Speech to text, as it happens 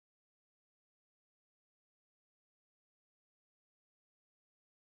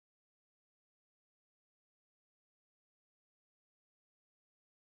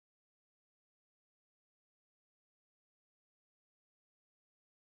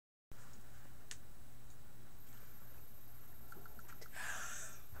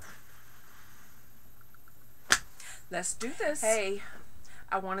Let's do this. Hey,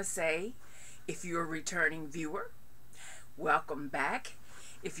 I want to say, if you're a returning viewer, welcome back.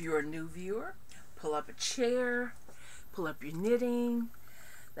 If you're a new viewer, pull up a chair, pull up your knitting.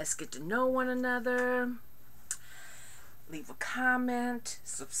 Let's get to know one another. Leave a comment,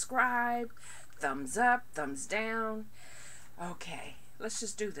 subscribe, thumbs up, thumbs down. Okay, let's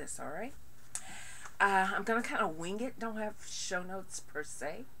just do this, all right? I'm going to kind of wing it. Don't have show notes per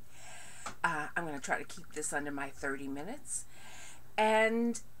se. I'm going to try to keep this under my 30 minutes.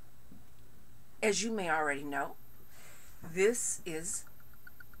 And as you may already know, this is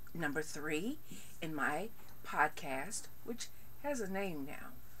number 3 in my podcast, which has a name now.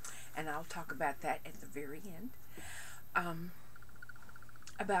 And I'll talk about that at the very end.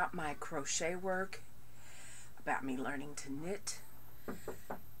 About my crochet work, about me learning to knit,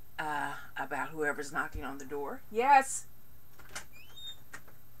 about whoever's knocking on the door. Yes?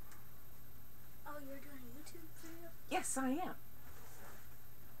 Oh, you're doing a YouTube video? Yes, I am.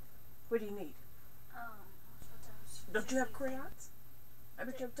 What do you need? Sometimes. Don't you have crayons? I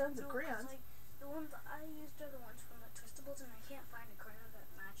bet you have tons of crayons. Like, the ones I used are the ones from the Twistables, and I can't find a crayon that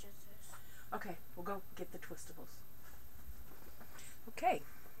matches this. Okay, we'll go get the Twistables. Okay,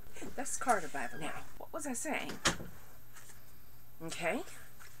 that's Carter, by the way. Now, what was I saying? Okay.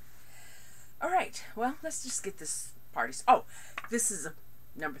 All right, well, let's just get this party. Oh, this is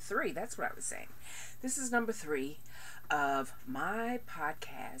number 3. That's what I was saying. This is number 3 of my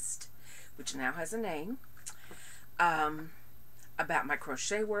podcast, which now has a name, about my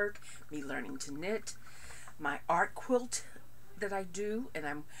crochet work, me learning to knit, my art quilt that I do, and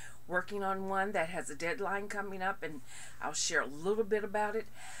I'm working on one that has a deadline coming up, and I'll share a little bit about it.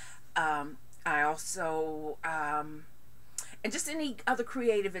 I also, and just any other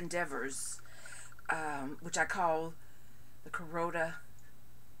creative endeavors, which I call the Kuroda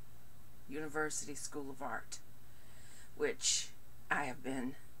University School of Art, which I have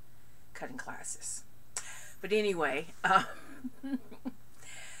been cutting classes. But anyway,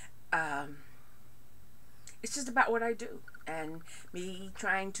 it's just about what I do, and me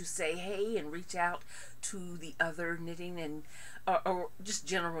trying to say hey and reach out to the other knitting and or just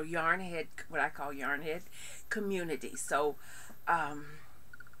general yarnhead, what I call yarnhead community. So, and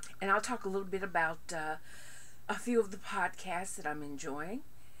I'll talk a little bit about a few of the podcasts that I'm enjoying,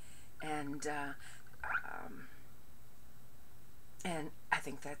 and I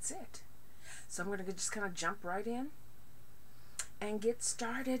think that's it. So I'm going to just kind of jump right in and get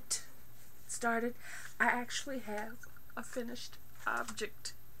started. I actually have a finished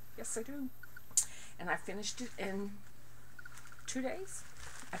object. Yes, I do. And I finished it in 2 days.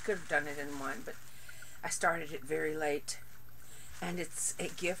 I could have done it in 1, but I started it very late. And it's a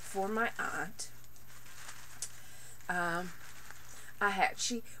gift for my aunt.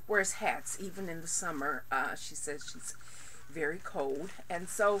 She wears hats even in the summer. She says she's very cold. And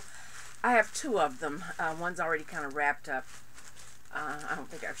so I have 2 of them. One's already kind of wrapped up. I don't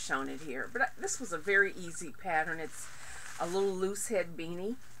think I've shown it here, but this was a very easy pattern. It's a little loose head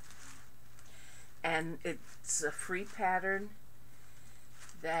beanie, and it's a free pattern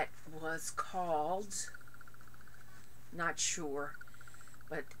that was called, not sure,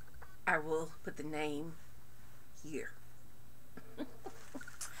 but I will put the name here.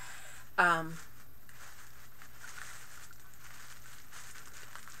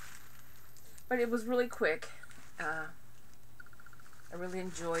 But it was really quick. I really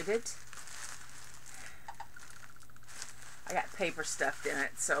enjoyed it. I got paper stuffed in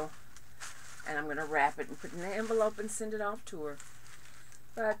it, so, and I'm going to wrap it and put it in an envelope and send it off to her.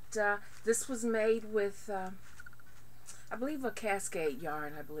 But this was made with, I believe, a Cascade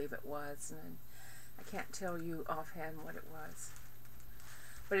yarn, I believe it was. And I can't tell you offhand what it was.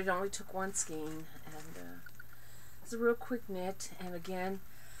 But it only took 1 skein, and it's a real quick knit. And again,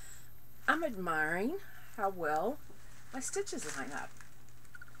 I'm admiring how well my stitches line up.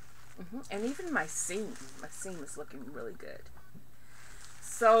 And even my seam is looking really good.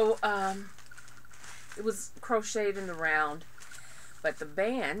 So it was crocheted in the round, but the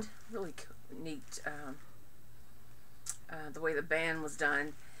band, really neat, the way the band was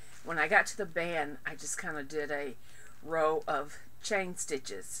done. When I got to the band, I just kind of did a row of chain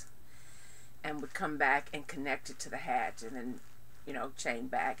stitches and would come back and connect it to the hat, and then, you know, chain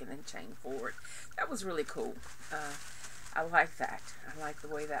back and then chain forward. That was really cool. I like that. I like the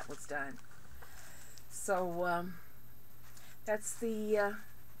way that was done. So that's the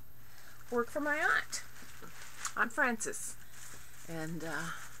work for my aunt. Aunt Frances. And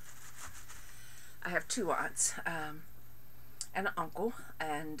I have 2 aunts, and an uncle,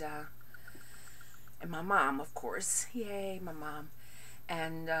 and my mom, of course. Yay, my mom.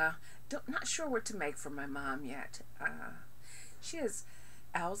 And not sure what to make for my mom yet. She has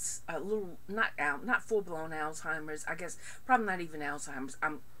a little, not full-blown Alzheimer's. I guess probably not even Alzheimer's.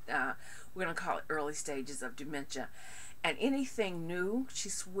 We're gonna call it early stages of dementia. And anything new, she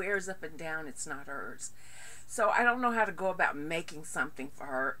swears up and down it's not hers. So I don't know how to go about making something for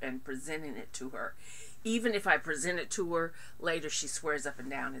her and presenting it to her. Even if I present it to her later, she swears up and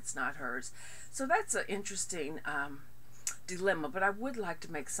down it's not hers. So that's an interesting dilemma. But I would like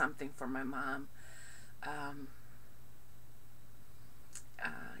to make something for my mom.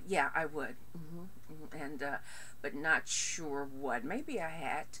 Yeah, I would. And but not sure what. Maybe a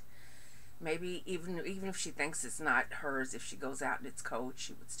hat. Maybe even if she thinks it's not hers, if she goes out and it's cold,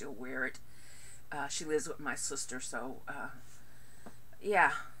 she would still wear it. She lives with my sister, so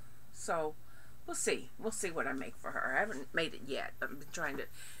yeah. So we'll see. We'll see what I make for her. I haven't made it yet. I've been trying to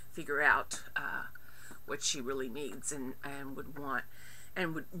figure out what she really needs and would want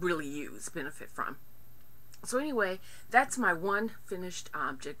and would really benefit from. So anyway, that's my one finished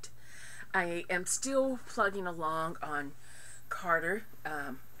object. I am still plugging along on Carter.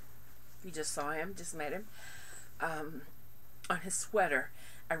 You just saw him, just met him, on his sweater.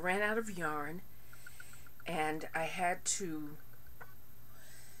 I ran out of yarn, and I had to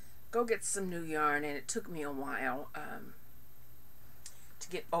go get some new yarn, and it took me a while to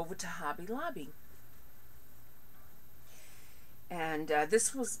get over to Hobby Lobby. And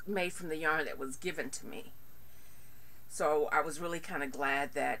this was made from the yarn that was given to me. So I was really kind of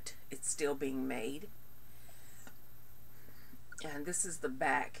glad that it's still being made. And this is the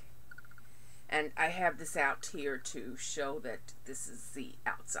back. And I have this out here to show that this is the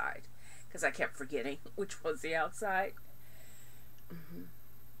outside, because I kept forgetting which was the outside.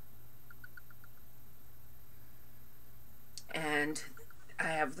 And I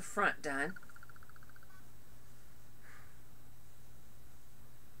have the front done.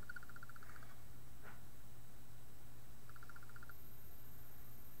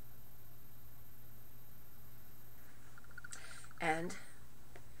 And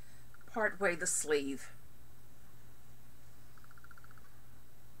part way the sleeve.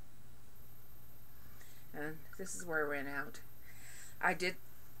 And this is where I ran out. I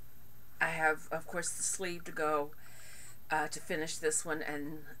have, of course, the sleeve to go to finish this one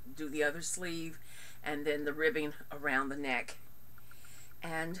and do the other sleeve, and then the ribbing around the neck,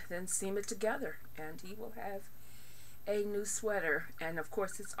 and then seam it together, and he will have a new sweater. And of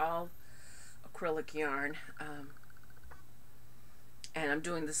course, it's all acrylic yarn. And I'm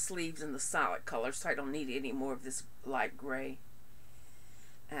doing the sleeves in the solid color, so I don't need any more of this light gray.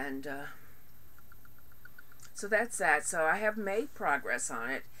 And so that's that. So I have made progress on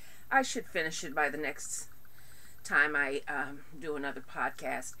it. I should finish it by the next time I do another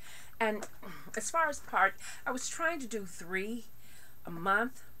podcast. And as far as I was trying to do 3 a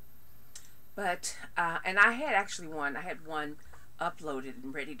month, but and I had one uploaded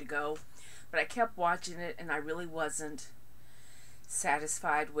and ready to go, but I kept watching it and I really wasn't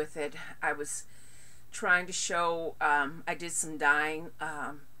satisfied with it. I was trying to show, I did some dyeing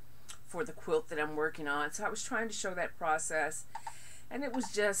for the quilt that I'm working on, so I was trying to show that process, and it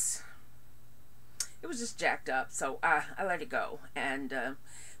was just jacked up. So I let it go and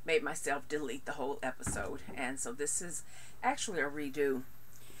made myself delete the whole episode. And so this is actually a redo,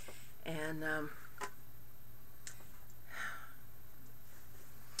 and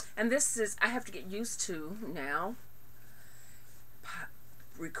this is, I have to get used to now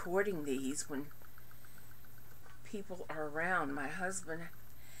recording these when people are around. My husband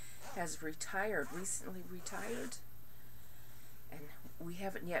has recently retired, and we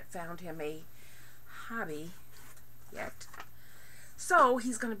haven't yet found him a hobby yet. So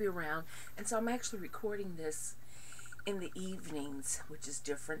he's going to be around, and so I'm actually recording this in the evenings, which is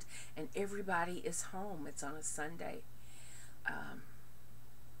different, and everybody is home. It's on a Sunday,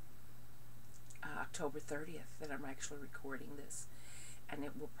 October 30th, that I'm actually recording this. And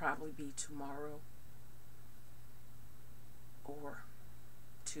it will probably be tomorrow or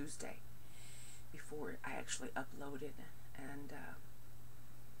Tuesday before I actually upload it. And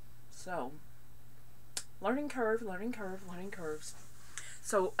so, learning curves.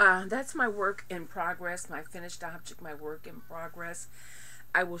 So that's my work in progress, my finished object, my work in progress.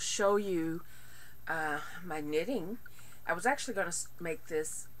 I will show you my knitting. I was actually going to make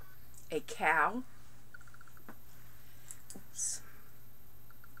this a cow. Oops.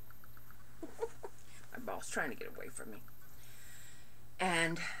 My ball's trying to get away from me.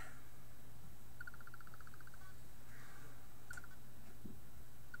 And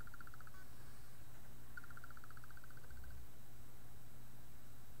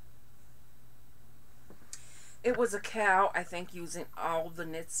It was a cow, I think, using all the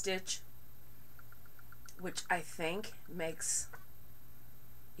knit stitch, which I think makes,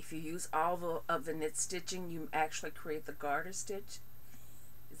 if you use all of the knit stitching, you actually create the garter stitch.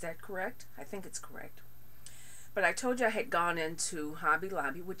 Is that correct? I think it's correct. But I told you I had gone into Hobby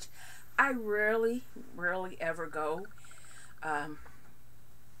Lobby, which I rarely ever go.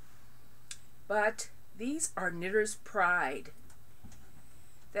 But these are Knitter's Pride.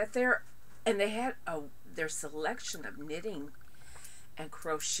 And they had their selection of knitting and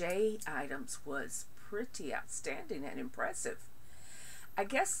crochet items was pretty outstanding and impressive. I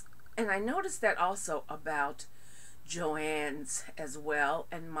guess, and I noticed that also about Joann's as well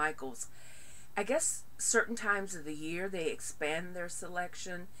and Michael's. I guess certain times of the year they expand their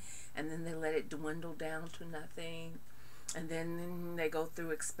selection and then they let it dwindle down to nothing, and then they go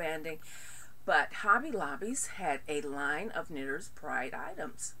through expanding. But Hobby Lobby's had a line of Knitter's Pride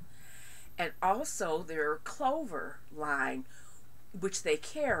items, and also their Clover line, which they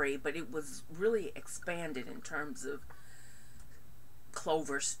carry, but it was really expanded in terms of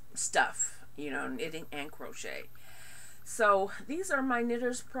Clover stuff, you know, knitting and crochet. So these are my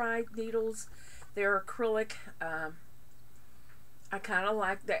Knitter's Pride needles. They're acrylic. I kind of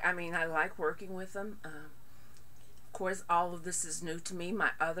like that. I mean, I like working with them. Of course, all of this is new to me.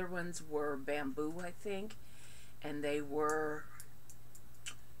 My other ones were bamboo, I think, and they were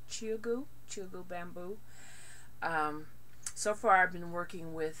Chiagu bamboo. So far, I've been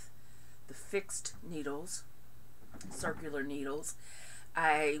working with the fixed needles, circular needles.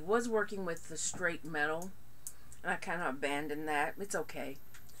 I was working with the straight metal, and I kind of abandoned that. It's okay.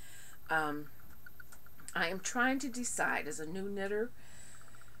 I am trying to decide as a new knitter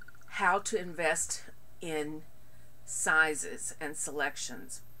how to invest in sizes and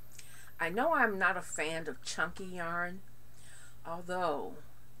selections. I know I'm not a fan of chunky yarn, although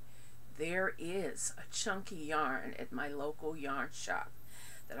there is a chunky yarn at my local yarn shop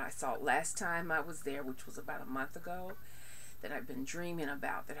that I saw last time I was there, which was about a month ago, that I've been dreaming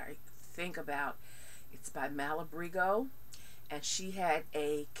about, that I think about. It's by Malabrigo, and she had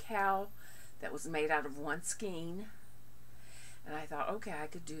a cow that was made out of one skein, and I thought, okay, I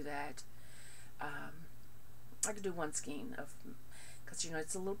could do that. I could do one skein of, because you know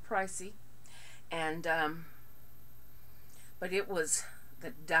it's a little pricey, and but it was the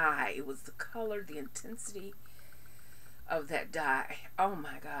dye, it was the color, the intensity of that dye. Oh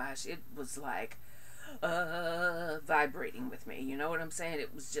my gosh, it was like vibrating with me. You know what I'm saying?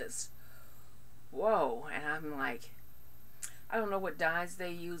 It was just whoa, and I'm like, I don't know what dyes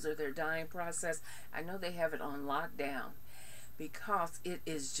they use or their dyeing process. I know they have it on lockdown because it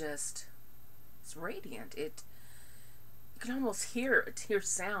is just, it's radiant. You can almost hear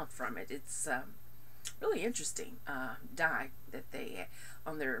sound from it. It's really interesting dye that they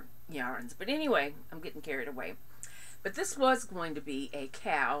on their yarns. But anyway, I'm getting carried away. But this was going to be a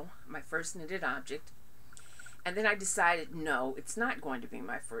cow, my first knitted object. And then I decided, no, it's not going to be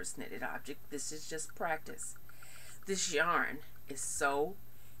my first knitted object. This is just practice. This yarn is so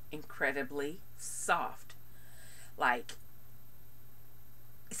incredibly soft. Like,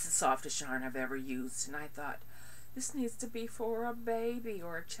 it's the softest yarn I've ever used. And I thought, this needs to be for a baby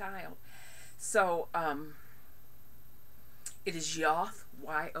or a child. So, it is Yoth,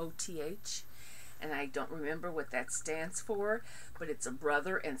 Y-O-T-H. And I don't remember what that stands for, but it's a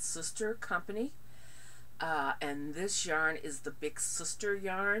brother and sister company. And this yarn is the Big Sister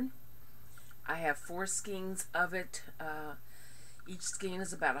yarn. I have 4 skeins of it. Each skein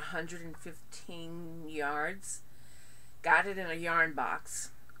is about 115 yards. Got it in a yarn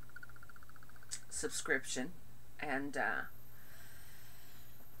box subscription. And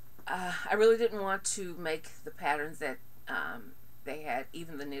I really didn't want to make the patterns that they had,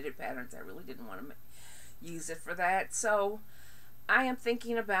 even the knitted patterns. I really didn't want to use it for that. So I am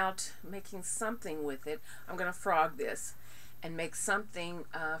thinking about making something with it. I'm going to frog this and make something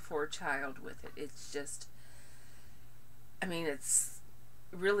for a child with it. It's just, I mean, it's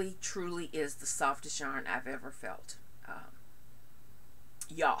really, truly is the softest yarn I've ever felt.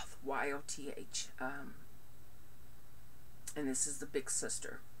 Yoth, Y-O-T-H. And this is the Big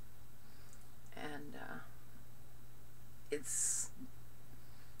Sister. And it's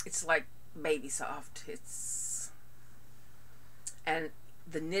like baby soft. And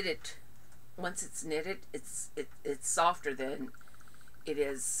the knitted, once it's knitted, it's softer than it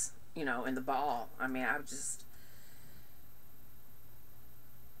is, you know, in the ball. I mean, I just,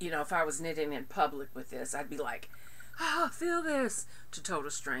 you know, if I was knitting in public with this, I'd be like, oh, feel this, to total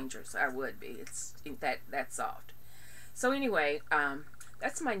strangers. I would be. It's that soft. So anyway,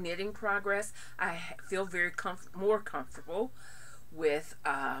 that's my knitting progress. I feel very more comfortable with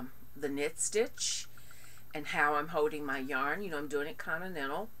the knit stitch and how I'm holding my yarn. You know, I'm doing it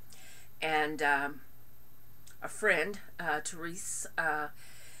continental. And a friend, Therese,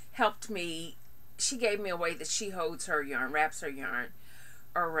 helped me. She gave me a way that she holds her yarn, wraps her yarn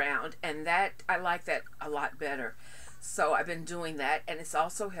around, and that I like that a lot better. So I've been doing that, and it's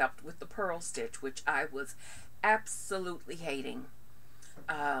also helped with the purl stitch, which I was absolutely hating.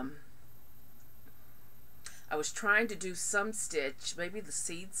 I was trying to do some stitch, maybe the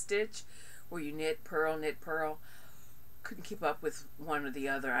seed stitch, where you knit, purl. Couldn't keep up with one or the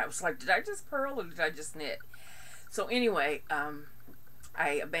other. I was like, did I just purl or did I just knit? So anyway, I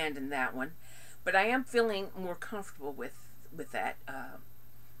abandoned that one. But I am feeling more comfortable with that.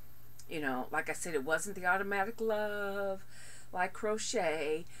 You know, like I said, it wasn't the automatic love like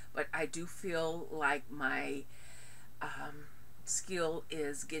crochet, but I do feel like my skill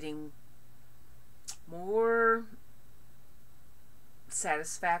is getting more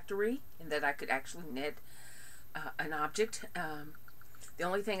satisfactory in that I could actually knit an object. The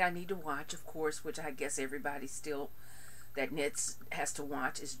only thing I need to watch, of course, which I guess everybody still that knits has to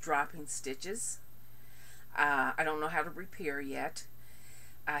watch, is dropping stitches. I don't know how to repair yet.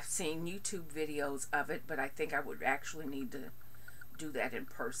 I've seen YouTube videos of it, but I think I would actually need to do that in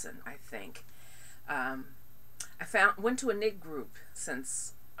person, I think. I went to a knit group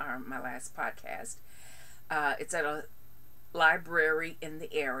since my last podcast. It's at a library in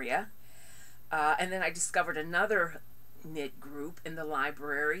the area. And then I discovered another knit group in the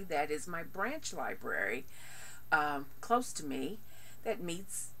library that is my branch library close to me that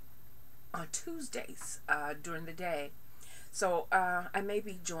meets on Tuesdays during the day. So I may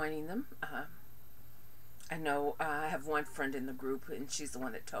be joining them. I know I have one friend in the group, and she's the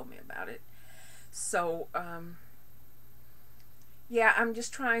one that told me about it. So yeah, I'm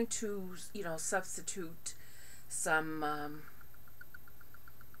just trying to, you know, substitute some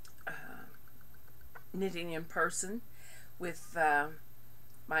knitting in person with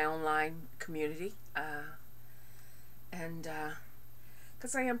my online community, and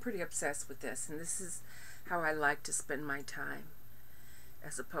because I am pretty obsessed with this, and this is how I like to spend my time,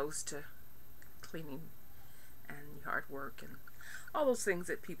 as opposed to cleaning and yard work and all those things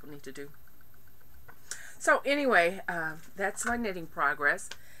that people need to do. So anyway, that's my knitting progress.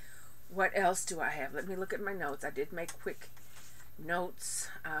 What else do I have? Let me look at my notes. I did make quick notes.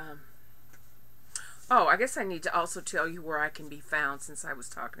 Oh, I guess I need to also tell you where I can be found, since I was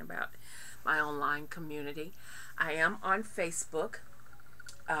talking about my online community. I am on Facebook.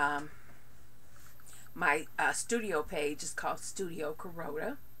 My studio page is called Studio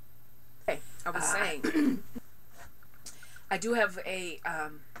Kuroda. Hey, I was saying, I do have a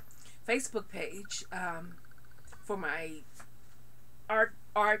Facebook page for my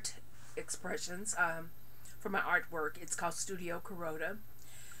art expressions, for my artwork. It's called Studio Kuroda.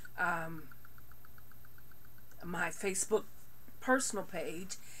 My Facebook personal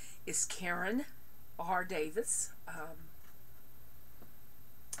page is Karen R. Davis.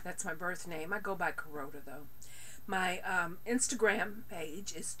 That's my birth name. I go by Kuroda, though. My Instagram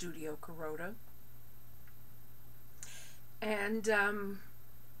page is Studio Kuroda. And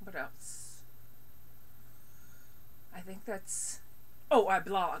what else? I think that's... Oh, I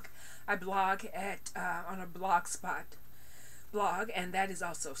blog. I blog at on a Blogspot blog, and that is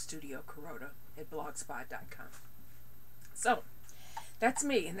also Studio Kuroda at blogspot.com. So that's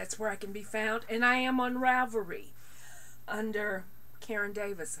me, and that's where I can be found. And I am on Ravelry under Karen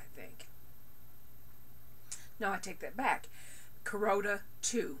Davis, I think. No, I take that back. Kuroda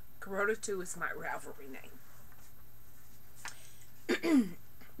 2. Kuroda 2 is my Ravelry name.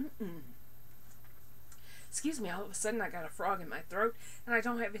 Excuse me, all of a sudden I got a frog in my throat and I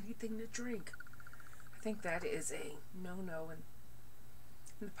don't have anything to drink. I think that is a no-no in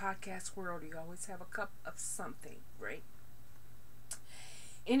the podcast world. You always have a cup of something, right?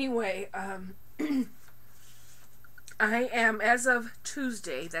 Anyway, I am, as of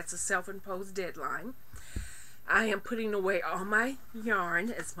Tuesday, that's a self-imposed deadline, I am putting away all my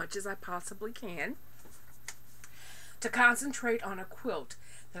yarn as much as I possibly can to concentrate on a quilt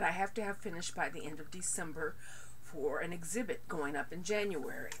that I have to have finished by the end of December for an exhibit going up in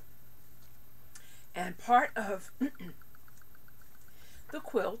January. And part of the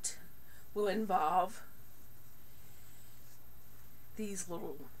quilt will involve these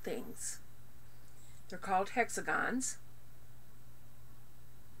little things. They're called hexagons.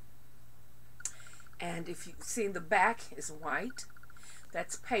 And if you see, the back is white.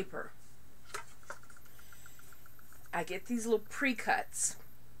 That's paper. I get these little pre-cuts.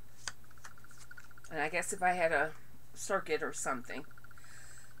 And I guess if I had a circuit or something,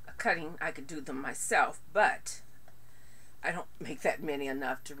 a cutting, I could do them myself. But I don't make that many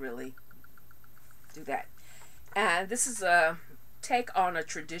enough to really do that. And this is a take on a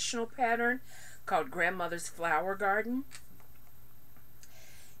traditional pattern called Grandmother's Flower Garden.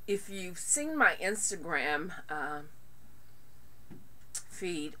 If you've seen my Instagram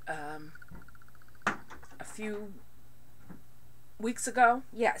feed a few weeks ago,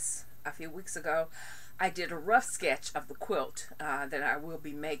 yes, a few weeks ago, I did a rough sketch of the quilt that I will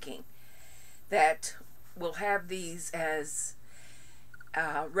be making, that will have these as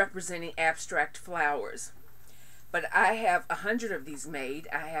representing abstract flowers. But I have 100 of these made.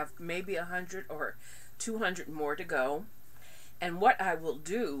 I have maybe 100 or 200 more to go. And what I will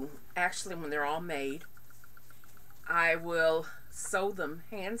do, actually, when they're all made, I will sew them,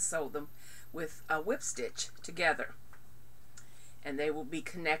 hand sew them with a whip stitch together. And they will be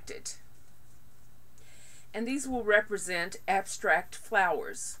connected. And these will represent abstract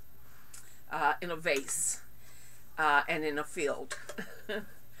flowers in a vase and in a field.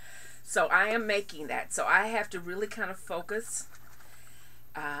 So I am making that. So I have to really kind of focus.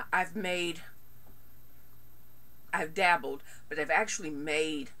 I've dabbled, but I've actually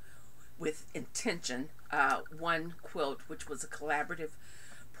made with intention one quilt, which was a collaborative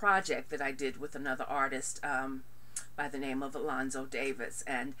project that I did with another artist by the name of Alonzo Davis.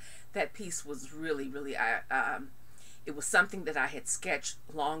 And that piece was really, really, it was something that I had sketched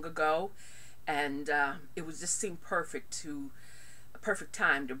long ago, and it was just seemed perfect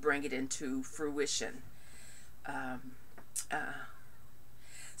time to bring it into fruition.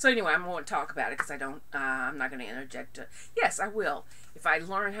 So anyway, I won't talk about it because I'm not going to interject. Yes, I will. If I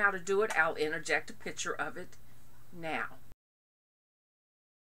learn how to do it, I'll interject a picture of it now.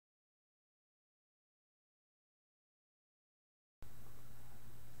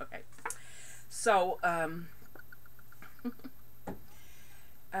 Okay. So,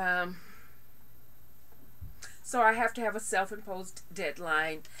 so I have to have a self-imposed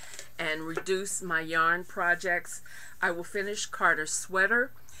deadline and reduce my yarn projects. I will finish Carter's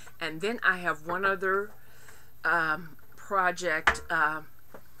sweater, and then I have one other project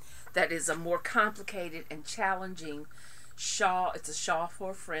that is a more complicated and challenging shawl. It's a shawl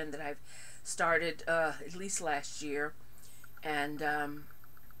for a friend that I've started at least last year, and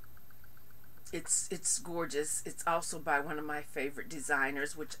it's gorgeous. It's also by one of my favorite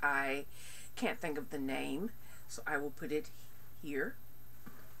designers, which I can't think of the name. So I will put it here.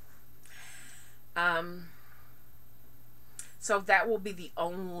 So that will be the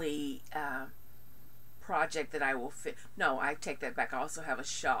only project that I will fit. No, I take that back. I also have a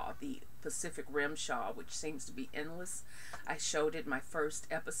shawl, the Pacific Rim shawl, which seems to be endless. I showed it in my first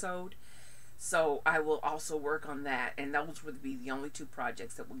episode. So I will also work on that. And those would be the only two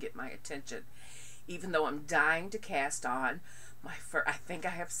projects that will get my attention. Even though I'm dying to cast on I think I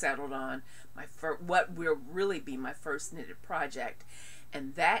have settled on what will really be my first knitted project,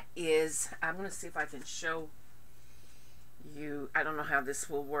 and that is, I'm going to see if I can show you. I don't know how this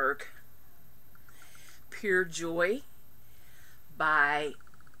will work. Pure Joy by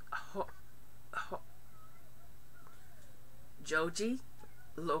Joji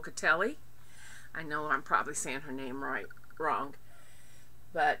Locatelli. I know I'm probably saying her name wrong,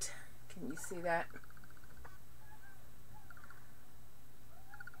 but can you see that?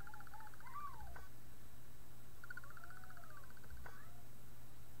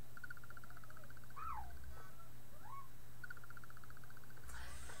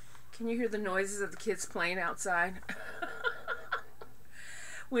 Can you hear the noises of the kids playing outside?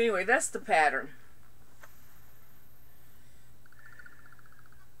 Well, anyway, that's the pattern.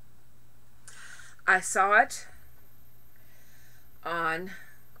 I saw it on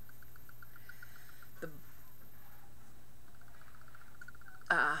the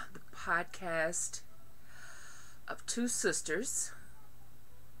podcast of two sisters,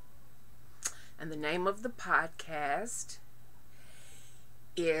 and the name of the podcast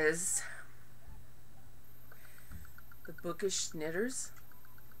is The Bookish Knitters,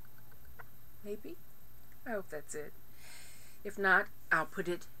 maybe. I hope that's it. If not, I'll put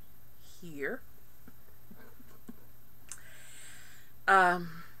it here.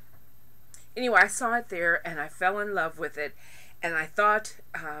 Anyway, I saw it there and I fell in love with it, and I thought,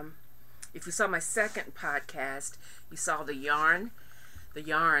 if you saw my second podcast, you saw the yarns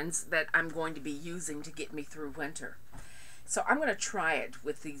that I'm going to be using to get me through winter. So I'm going to try it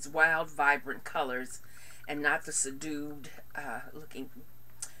with these wild, vibrant colors and not the subdued looking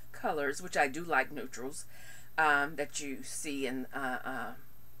colors, which I do like neutrals, that you see in her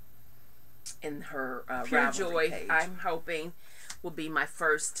Pure Joy page. I'm hoping will be my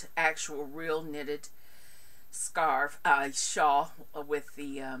first actual real knitted scarf, shawl with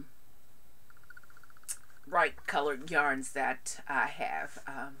the bright colored yarns that I have,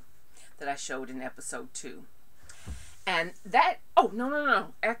 that I showed in episode 2. And that, oh, no, no,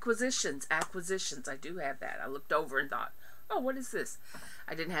 no, acquisitions, I do have that. I looked over and thought, oh, what is this?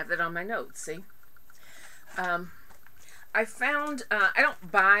 I didn't have that on my notes, see? I found, I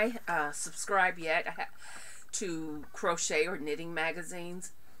don't buy, subscribe yet to crochet or knitting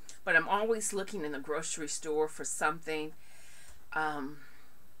magazines, but I'm always looking in the grocery store for something that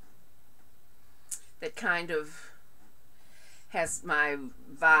kind of has my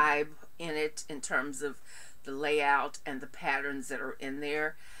vibe in it in terms of the layout and the patterns that are in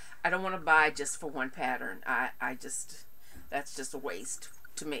there. I don't want to buy just for one pattern. I just, that's just a waste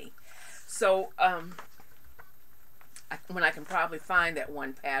to me. So when I can probably find that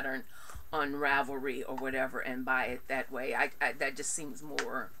one pattern on Ravelry or whatever and buy it that way, that just seems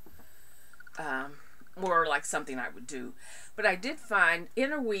more more like something I would do. But I did find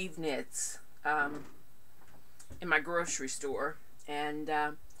interweave knits in my grocery store, and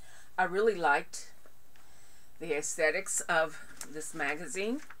I really liked the aesthetics of this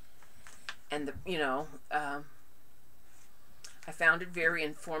magazine, and the, you know, I found it very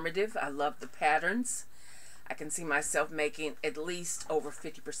informative. I love the patterns. I can see myself making at least over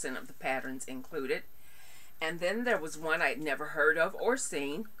 50% of the patterns included. And then there was one I'd never heard of or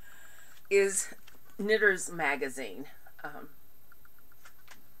seen, is Knitter's Magazine.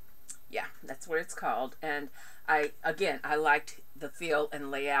 Yeah, that's what it's called. And I liked the feel and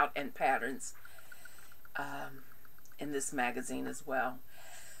layout and patterns in this magazine as well.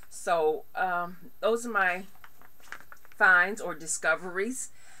 So those are my finds or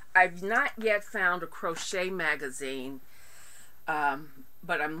discoveries. I've not yet found a crochet magazine,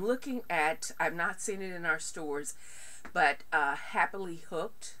 but I'm looking at, I've not seen it in our stores, but Happily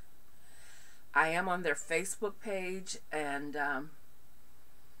Hooked. I am on their Facebook page, and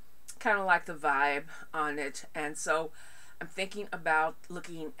kind of like the vibe on it, and so I'm thinking about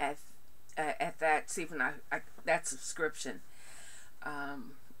looking at that, see if that subscription.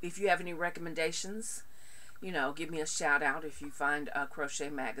 If you have any recommendations, you know, give me a shout out if you find a crochet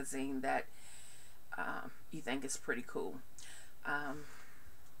magazine that you think is pretty cool.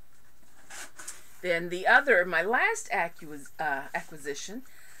 Then the other, my last acquisition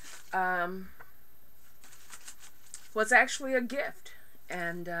was actually a gift,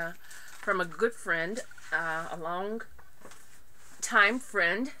 and from a good friend, a long time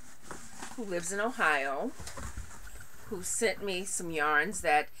friend who lives in Ohio, who sent me some yarns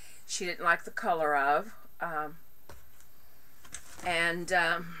that she didn't like the color of. I'm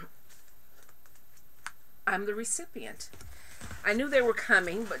the recipient. I knew they were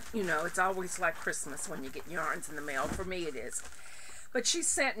coming, but you know, it's always like Christmas when you get yarns in the mail. For me it is. But she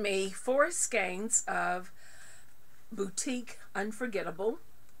sent me 4 skeins of Boutique Unforgettable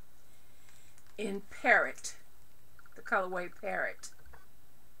in Parrot, the colorway Parrot.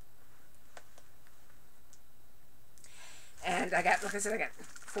 And I got, like I said, I got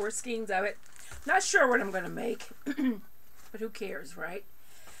 4 skeins of it. Not sure what I'm going to make, but who cares, right?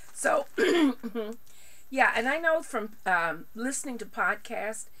 So, yeah, and I know from listening to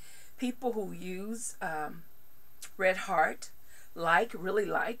podcasts, people who use Red Heart really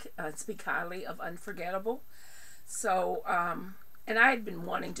like, speak highly of Unforgettable. So, and I had been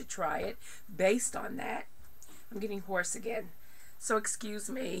wanting to try it based on that. I'm getting hoarse again, so excuse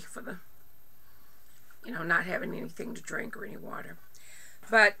me for the, you know, not having anything to drink or any water.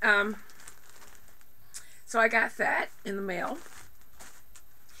 But, so I got that in the mail.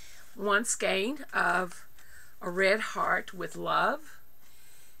 1 skein of a Red Heart with Love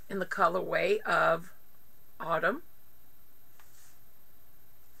in the colorway of Autumn.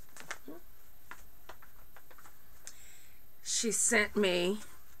 She sent me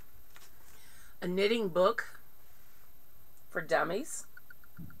a knitting book for dummies.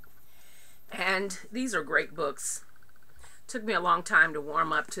 And these are great books. Took me a long time to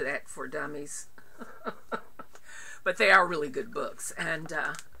warm up to that for dummies. But they are really good books. And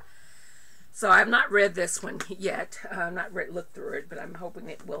so I've not read this one yet. I've not looked through it, but I'm hoping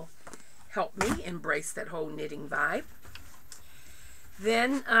it will help me embrace that whole knitting vibe.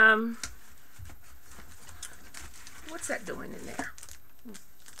 Then, what's that doing in there?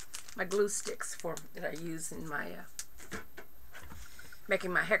 My glue sticks that I use in my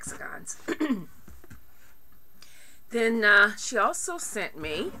making my hexagons. Then she also sent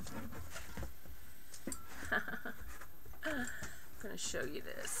me, I'm going to show you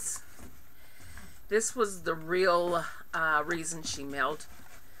this. This was the real reason she mailed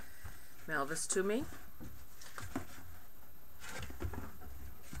this to me.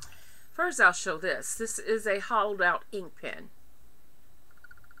 First, I'll show this. This is a hollowed out ink pen.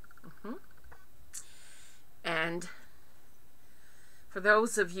 And For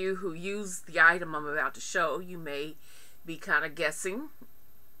those of you who use the item I'm about to show, you may be kind of guessing,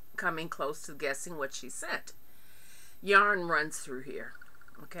 coming close to guessing what she sent. Yarn runs through here,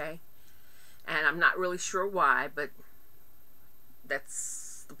 okay? And I'm not really sure why, but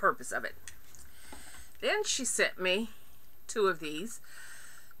that's the purpose of it. Then she sent me 2 of these,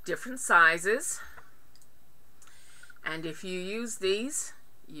 different sizes. And if you use these,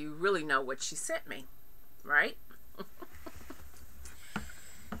 you really know what she sent me, right?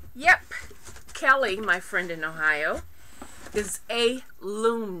 Yep, Kelly, my friend in Ohio, is a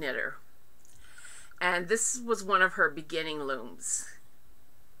loom knitter. And this was one of her beginning looms.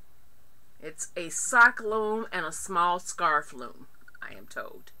 It's a sock loom and a small scarf loom, I am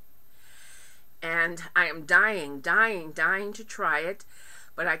told. And I am dying to try it,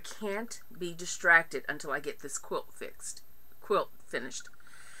 but I can't be distracted until I get this quilt finished.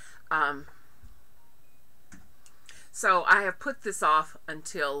 So I have put this off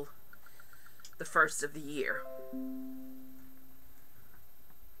until the 1st of the year.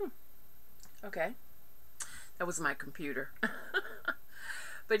 Okay, that was my computer.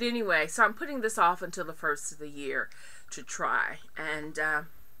 But anyway, so I'm putting this off until the 1st of the year to try. And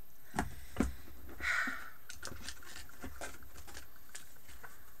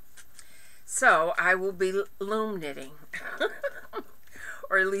so I will be loom knitting.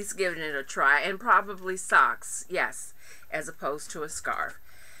 Or at least giving it a try, and probably socks, yes, as opposed to a scarf.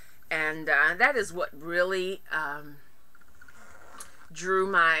 And that is what really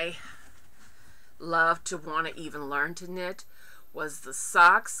drew my love to want to even learn to knit, was the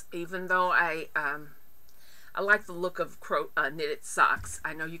socks. Even though I like the look of knitted socks.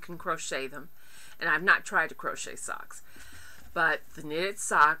 I know you can crochet them, and I've not tried to crochet socks, but the knitted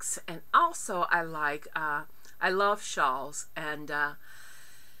socks. And also I love shawls, and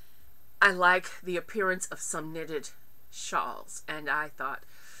I like the appearance of some knitted shawls. And I thought,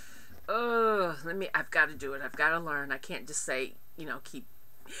 oh, I've got to do it. I've got to learn. I can't just say, you know, keep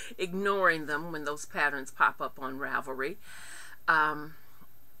ignoring them when those patterns pop up on Ravelry.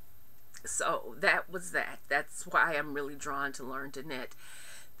 So that was that. That's why I'm really drawn to learn to knit.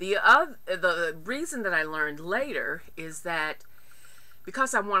 The reason that I learned later is that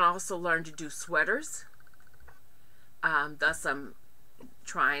because I want to also learn to do sweaters, thus I'm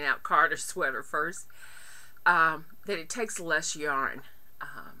trying out Carter's sweater first, that it takes less yarn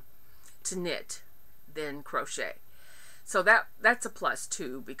to knit than crochet. So that's a plus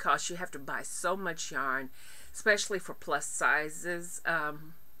too, because you have to buy so much yarn, especially for plus sizes.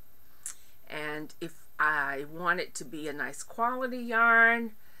 And if I want it to be a nice quality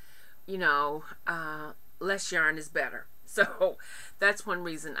yarn, you know, less yarn is better. So that's one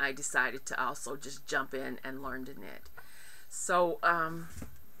reason I decided to also just jump in and learn to knit. So,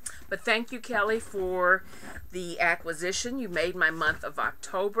 but thank you, Kelly, for the acquisition. You made my month of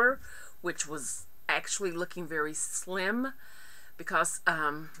October, which was actually looking very slim because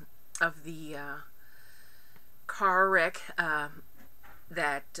of the car wreck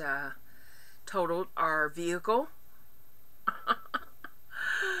that totaled our vehicle.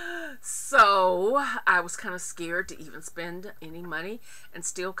 So I was kind of scared to even spend any money, and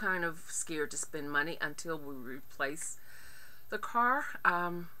still kind of scared to spend money until we replace the car,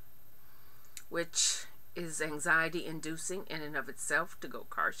 which is anxiety inducing in and of itself to go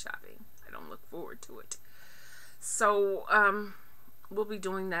car shopping. I don't look forward to it. So we'll be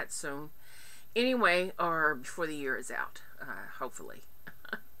doing that soon anyway, or before the year is out, hopefully.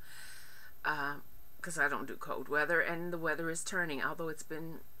 Because I don't do cold weather, and the weather is turning, although it's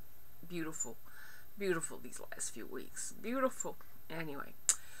been beautiful these last few weeks. Beautiful. Anyway,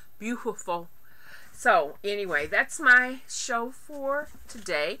 beautiful. So anyway, that's my show for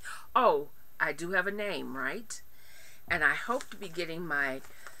today. Oh, I do have a name, right? And I hope to be getting my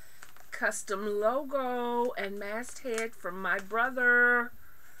custom logo and masthead from my brother,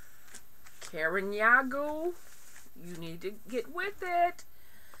 Karen Yagu. You need to get with it.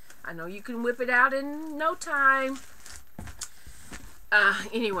 I know you can whip it out in no time.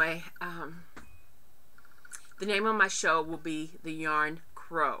 Anyway, the name of my show will be The Yarn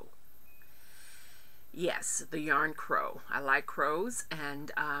Crow. Yes, The Yarn Crow. I like crows,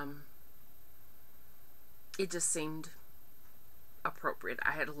 and it just seemed appropriate.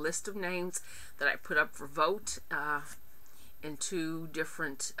 I had a list of names that I put up for vote in 2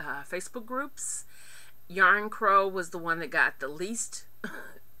 different Facebook groups. Yarn Crow was the one that got the least,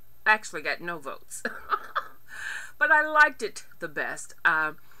 actually got no votes. But I liked it the best.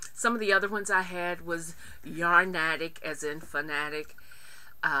 Some of the other ones I had was Yarnatic, as in fanatic,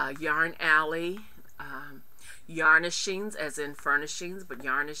 Yarn Alley, Yarnishings, as in furnishings, but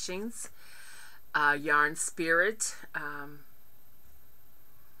yarnishings, Yarn Spirit,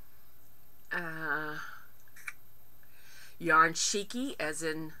 Yarn Shiki, as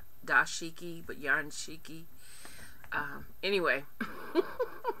in dashiki, but Yarn Shiki. Anyway,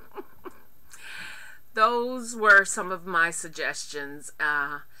 those were some of my suggestions.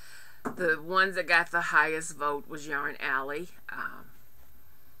 The ones that got the highest vote was Yarn Alley,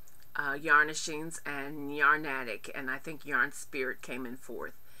 Yarnishings, and Yarnatic, and I think Yarn Spirit came in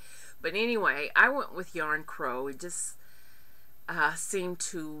fourth. But anyway, I went with Yarn Crow. It just seemed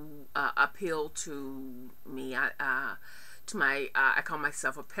to appeal to me. I call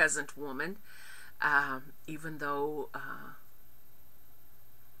myself a peasant woman, even though a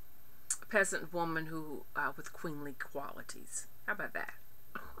peasant woman who with queenly qualities. How about that?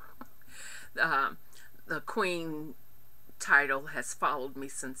 The queen title has followed me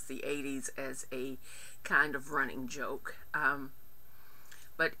since the 80s as a kind of running joke.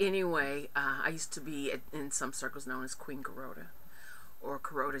 But anyway, I used to be in some circles known as Queen Garota, or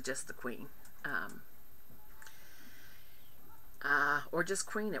Garota just the Queen, or just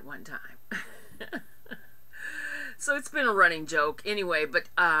Queen at one time. So it's been a running joke anyway, but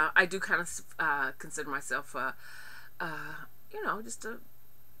I do kind of consider myself, you know, just a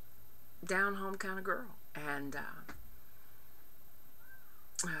down-home kind of girl. And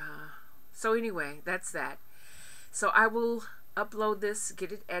so anyway, that's that. So I will upload this,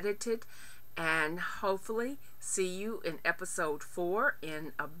 get it edited, and hopefully see you in episode 4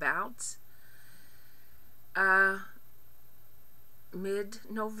 in about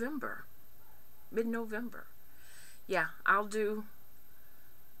mid-November. Yeah, I'll do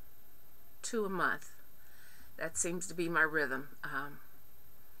 2 a month. That seems to be my rhythm.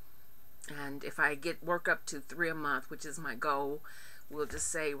 And if I work up to 3 a month, which is my goal, we'll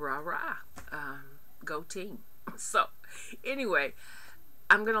just say rah rah, go team. So anyway,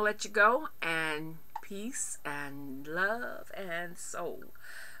 I'm gonna let you go, and peace and love and soul.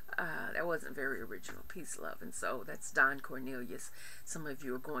 That wasn't very original. Peace, love, and soul. That's Don Cornelius. Some of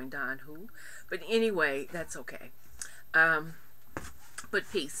you are going, Don who? But anyway, that's okay. But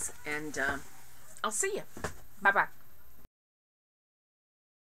peace, and I'll see you. Bye-bye.